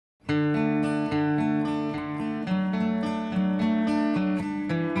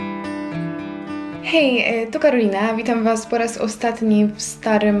Hej, to Karolina, witam Was po raz ostatni w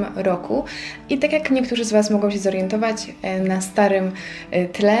starym roku i tak jak niektórzy z Was mogą się zorientować na starym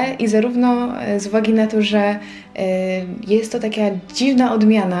tle i zarówno z uwagi na to, że jest to taka dziwna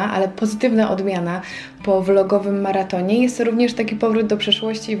odmiana, ale pozytywna odmiana po vlogowym maratonie, jest to również taki powrót do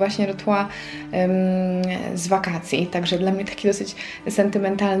przeszłości właśnie do tła z wakacji, także dla mnie taki dosyć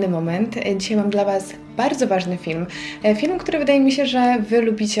sentymentalny moment. Dzisiaj mam dla Was bardzo ważny film. Film, który wydaje mi się, że Wy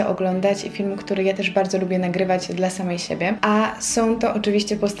lubicie oglądać i film, który ja też bardzo lubię nagrywać dla samej siebie, a są to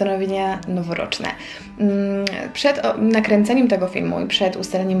oczywiście postanowienia noworoczne. Przed nakręceniem tego filmu i przed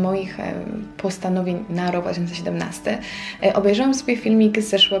ustaleniem moich postanowień na rok 2017 obejrzałam sobie filmik z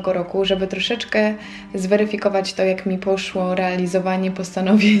zeszłego roku, żeby troszeczkę zweryfikować to, jak mi poszło realizowanie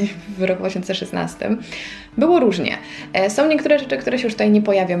postanowień w roku 2016. Było różnie. Są niektóre rzeczy, które się już tutaj nie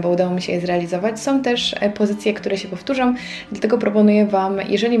pojawią, bo udało mi się je zrealizować. Są też pozycje, które się powtórzą, dlatego proponuję Wam,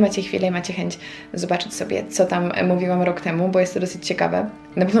 jeżeli macie chwilę i macie chęć, zobaczyć sobie, co tam mówiłam rok temu, bo jest to dosyć ciekawe,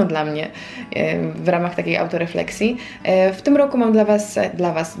 na pewno dla mnie, w ramach takiej autorefleksji. W tym roku mam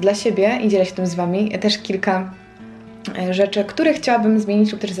dla siebie i dzielę się tym z Wami też kilka rzeczy, które chciałabym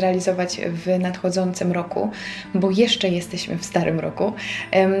zmienić lub też zrealizować w nadchodzącym roku, bo jeszcze jesteśmy w starym roku.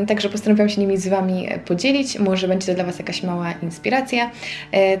 Także postanowiłam się nimi z Wami podzielić. Może będzie to dla Was jakaś mała inspiracja.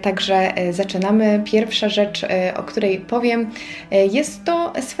 Także zaczynamy. Pierwsza rzecz, o której powiem, jest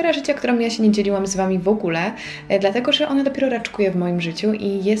to sfera życia, którą ja się nie dzieliłam z Wami w ogóle, dlatego że ona dopiero raczkuje w moim życiu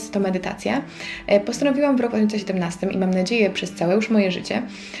i jest to medytacja. Postanowiłam w roku 2017 i mam nadzieję przez całe już moje życie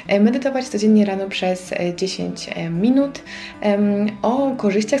medytować codziennie rano przez 10 minut. O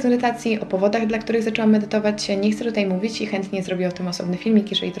korzyściach z medytacji, o powodach, dla których zaczęłam medytować, nie chcę tutaj mówić i chętnie zrobię o tym osobny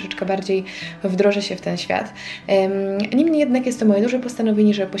filmik, jeżeli troszeczkę bardziej wdrożę się w ten świat. Niemniej jednak jest to moje duże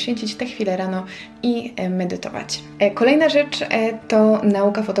postanowienie, żeby poświęcić tę chwilę rano i medytować. Kolejna rzecz to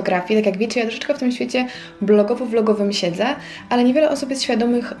nauka fotografii. Tak jak wiecie, ja troszeczkę w tym świecie blogowo-vlogowym siedzę, ale niewiele osób jest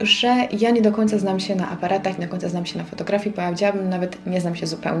świadomych, że ja nie do końca znam się na aparatach, nie do końca znam się na fotografii, powiedziałabym, nawet nie znam się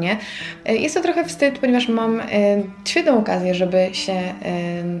zupełnie. Jest to trochę wstyd, ponieważ mam świetną okazję, żeby się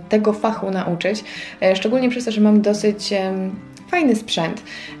tego fachu nauczyć, szczególnie przez to, że mam dosyć fajny sprzęt,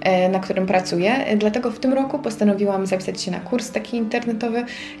 na którym pracuję, dlatego w tym roku postanowiłam zapisać się na kurs taki internetowy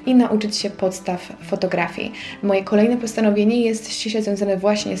i nauczyć się podstaw fotografii. Moje kolejne postanowienie jest ściśle związane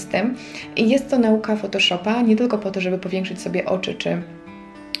właśnie z tym i jest to nauka Photoshopa, nie tylko po to, żeby powiększyć sobie oczy czy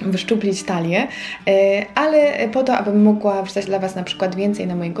wyszczuplić talię, ale po to, abym mogła wrzucać dla Was na przykład więcej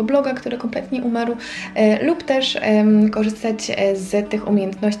na mojego bloga, który kompletnie umarł, lub też korzystać z tych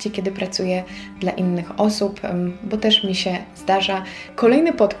umiejętności, kiedy pracuję dla innych osób, bo też mi się zdarza.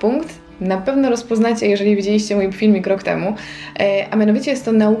 Kolejny podpunkt, na pewno rozpoznacie, jeżeli widzieliście mój filmik rok temu, a mianowicie jest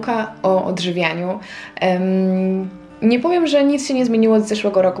to nauka o odżywianiu. Nie powiem, że nic się nie zmieniło od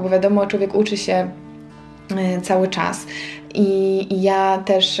zeszłego roku, bo wiadomo, człowiek uczy się cały czas. I ja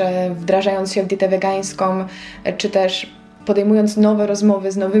też wdrażając się w dietę wegańską, czy też podejmując nowe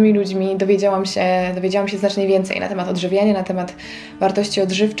rozmowy z nowymi ludźmi, dowiedziałam się znacznie więcej na temat odżywiania, na temat wartości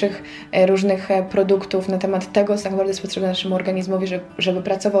odżywczych różnych produktów, na temat tego, co tak naprawdę jest potrzebne naszemu organizmowi, żeby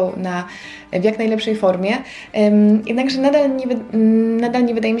pracował w jak najlepszej formie. Jednakże nadal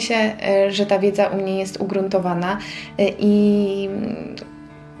nie wydaje mi się, że ta wiedza u mnie jest ugruntowana i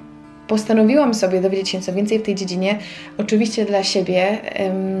postanowiłam sobie dowiedzieć się co więcej w tej dziedzinie, oczywiście dla siebie,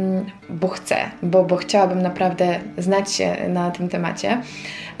 bo chcę, bo chciałabym naprawdę znać się na tym temacie,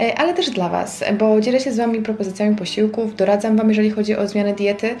 ale też dla Was, bo dzielę się z Wami propozycjami posiłków, doradzam Wam, jeżeli chodzi o zmianę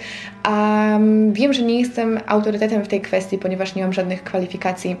diety, a wiem, że nie jestem autorytetem w tej kwestii, ponieważ nie mam żadnych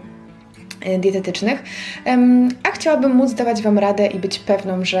kwalifikacji dietetycznych, a chciałabym móc dawać Wam radę i być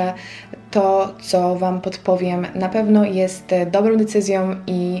pewną, że to, co Wam podpowiem, na pewno jest dobrą decyzją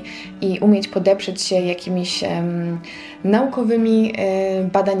i umieć podeprzeć się jakimiś naukowymi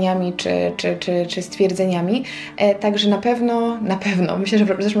badaniami czy stwierdzeniami. Także na pewno, myślę, że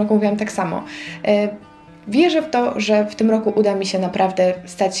w zeszłym roku mówiłam tak samo. Wierzę w to, że w tym roku uda mi się naprawdę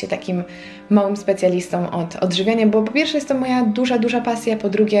stać się takim małym specjalistą od odżywiania, bo po pierwsze jest to moja duża pasja, po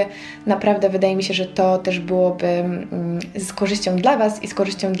drugie naprawdę wydaje mi się, że to też byłoby z korzyścią dla Was i z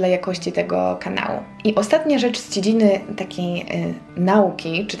korzyścią dla jakości tego kanału. I ostatnia rzecz z dziedziny takiej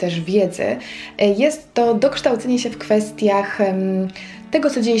nauki, czy też wiedzy, jest to dokształcenie się w kwestiach tego,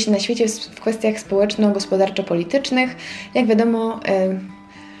 co dzieje się na świecie, w kwestiach społeczno-gospodarczo-politycznych. Jak wiadomo,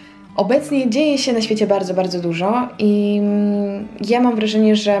 obecnie dzieje się na świecie bardzo dużo i ja mam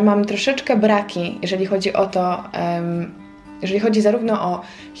wrażenie, że mam troszeczkę braki, jeżeli chodzi o to, jeżeli chodzi zarówno o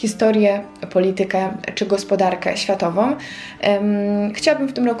historię, politykę czy gospodarkę światową. Chciałabym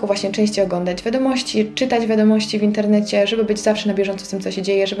w tym roku właśnie częściej oglądać wiadomości, czytać wiadomości w internecie, żeby być zawsze na bieżąco z tym, co się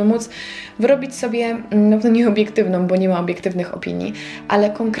dzieje, żeby móc wyrobić sobie, no to nie obiektywną, bo nie ma obiektywnych opinii, ale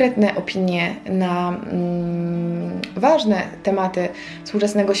konkretne opinie na ważne tematy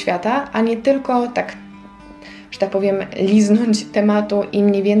współczesnego świata, a nie tylko tak, że tak powiem, liznąć tematu i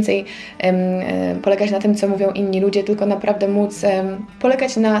mniej więcej polegać na tym, co mówią inni ludzie, tylko naprawdę móc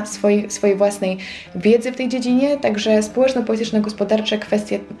polegać na swojej własnej wiedzy w tej dziedzinie. Także społeczno-polityczne, gospodarcze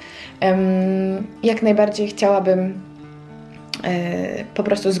kwestie jak najbardziej chciałabym po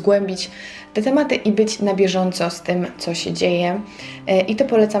prostu zgłębić te tematy i być na bieżąco z tym, co się dzieje. I to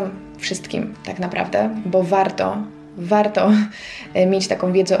polecam wszystkim tak naprawdę, bo warto mieć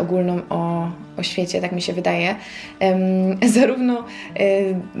taką wiedzę ogólną o świecie, tak mi się wydaje. Zarówno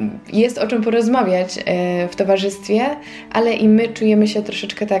jest o czym porozmawiać w towarzystwie, ale i my czujemy się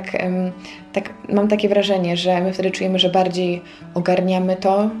troszeczkę tak, mam takie wrażenie, że my wtedy czujemy, że bardziej ogarniamy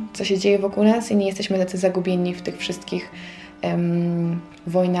to, co się dzieje wokół nas i nie jesteśmy tacy zagubieni w tych wszystkich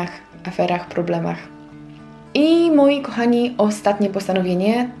wojnach, aferach, problemach. I moi kochani, ostatnie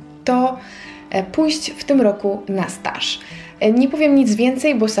postanowienie to pójść w tym roku na staż. Nie powiem nic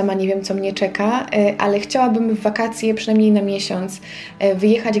więcej, bo sama nie wiem, co mnie czeka, ale chciałabym w wakacje, przynajmniej na miesiąc,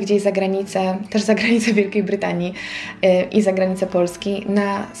 wyjechać gdzieś za granicę, też za granicę Wielkiej Brytanii i za granicę Polski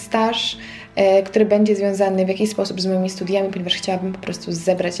na staż, który będzie związany w jakiś sposób z moimi studiami, ponieważ chciałabym po prostu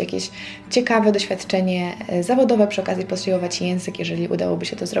zebrać jakieś ciekawe doświadczenie zawodowe, przy okazji postudiować język, jeżeli udałoby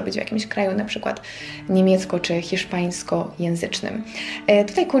się to zrobić w jakimś kraju, na przykład niemiecko- czy hiszpańskojęzycznym.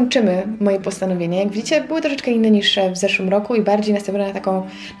 Tutaj kończymy moje postanowienia. Jak widzicie, były troszeczkę inne niż w zeszłym roku i bardziej nastawione na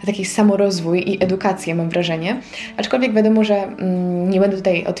taki samorozwój i edukację, mam wrażenie. Aczkolwiek wiadomo, że nie będę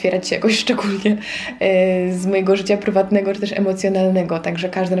tutaj otwierać się jakoś szczególnie z mojego życia prywatnego, czy też emocjonalnego, także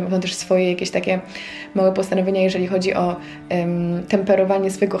każdy na pewno też swoje jakieś takie małe postanowienia, jeżeli chodzi o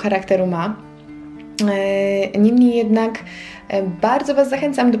temperowanie swojego charakteru ma. Niemniej jednak bardzo Was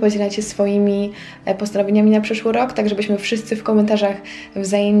zachęcam do podzielenia się swoimi postanowieniami na przyszły rok, tak żebyśmy wszyscy w komentarzach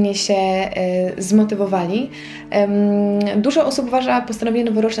wzajemnie się zmotywowali. Dużo osób uważa postanowienie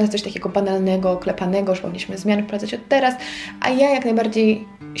noworoczne za coś takiego banalnego, klepanego, że powinniśmy zmiany wprowadzać od teraz, a ja jak najbardziej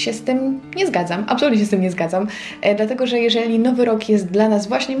się z tym nie zgadzam, absolutnie się z tym nie zgadzam, dlatego że jeżeli nowy rok jest dla nas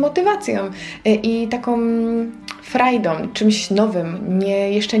właśnie motywacją i taką frajdą, czymś nowym,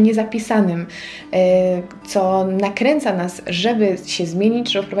 jeszcze niezapisanym, co nakręca nas, żeby się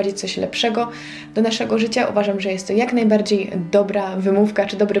zmienić, żeby wprowadzić coś lepszego do naszego życia, uważam, że jest to jak najbardziej dobra wymówka,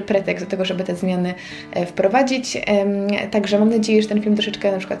 czy dobry pretekst do tego, żeby te zmiany wprowadzić. Także mam nadzieję, że ten film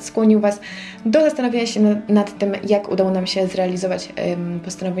troszeczkę na przykład skłonił Was do zastanowienia się nad tym, jak udało nam się zrealizować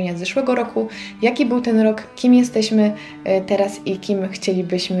postanowienia z zeszłego roku, jaki był ten rok, kim jesteśmy teraz i kim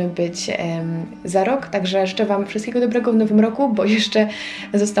chcielibyśmy być za rok. Także życzę Wam wszystkiego dobrego w nowym roku, bo jeszcze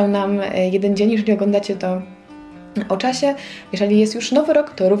został nam jeden dzień, jeżeli oglądacie to o czasie. Jeżeli jest już nowy rok,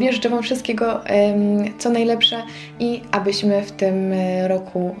 to również życzę Wam wszystkiego co najlepsze i abyśmy w tym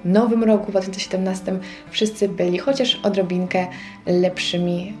roku, nowym roku 2017 wszyscy byli chociaż odrobinkę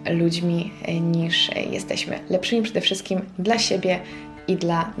lepszymi ludźmi niż jesteśmy. Lepszymi przede wszystkim dla siebie i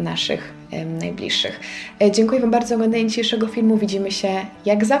dla naszych najbliższych. Dziękuję Wam bardzo za oglądanie dzisiejszego filmu. Widzimy się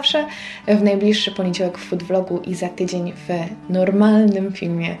jak zawsze w najbliższy poniedziałek w food vlogu i za tydzień w normalnym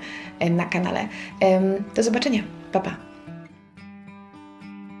filmie na kanale. Do zobaczenia. Pa, pa.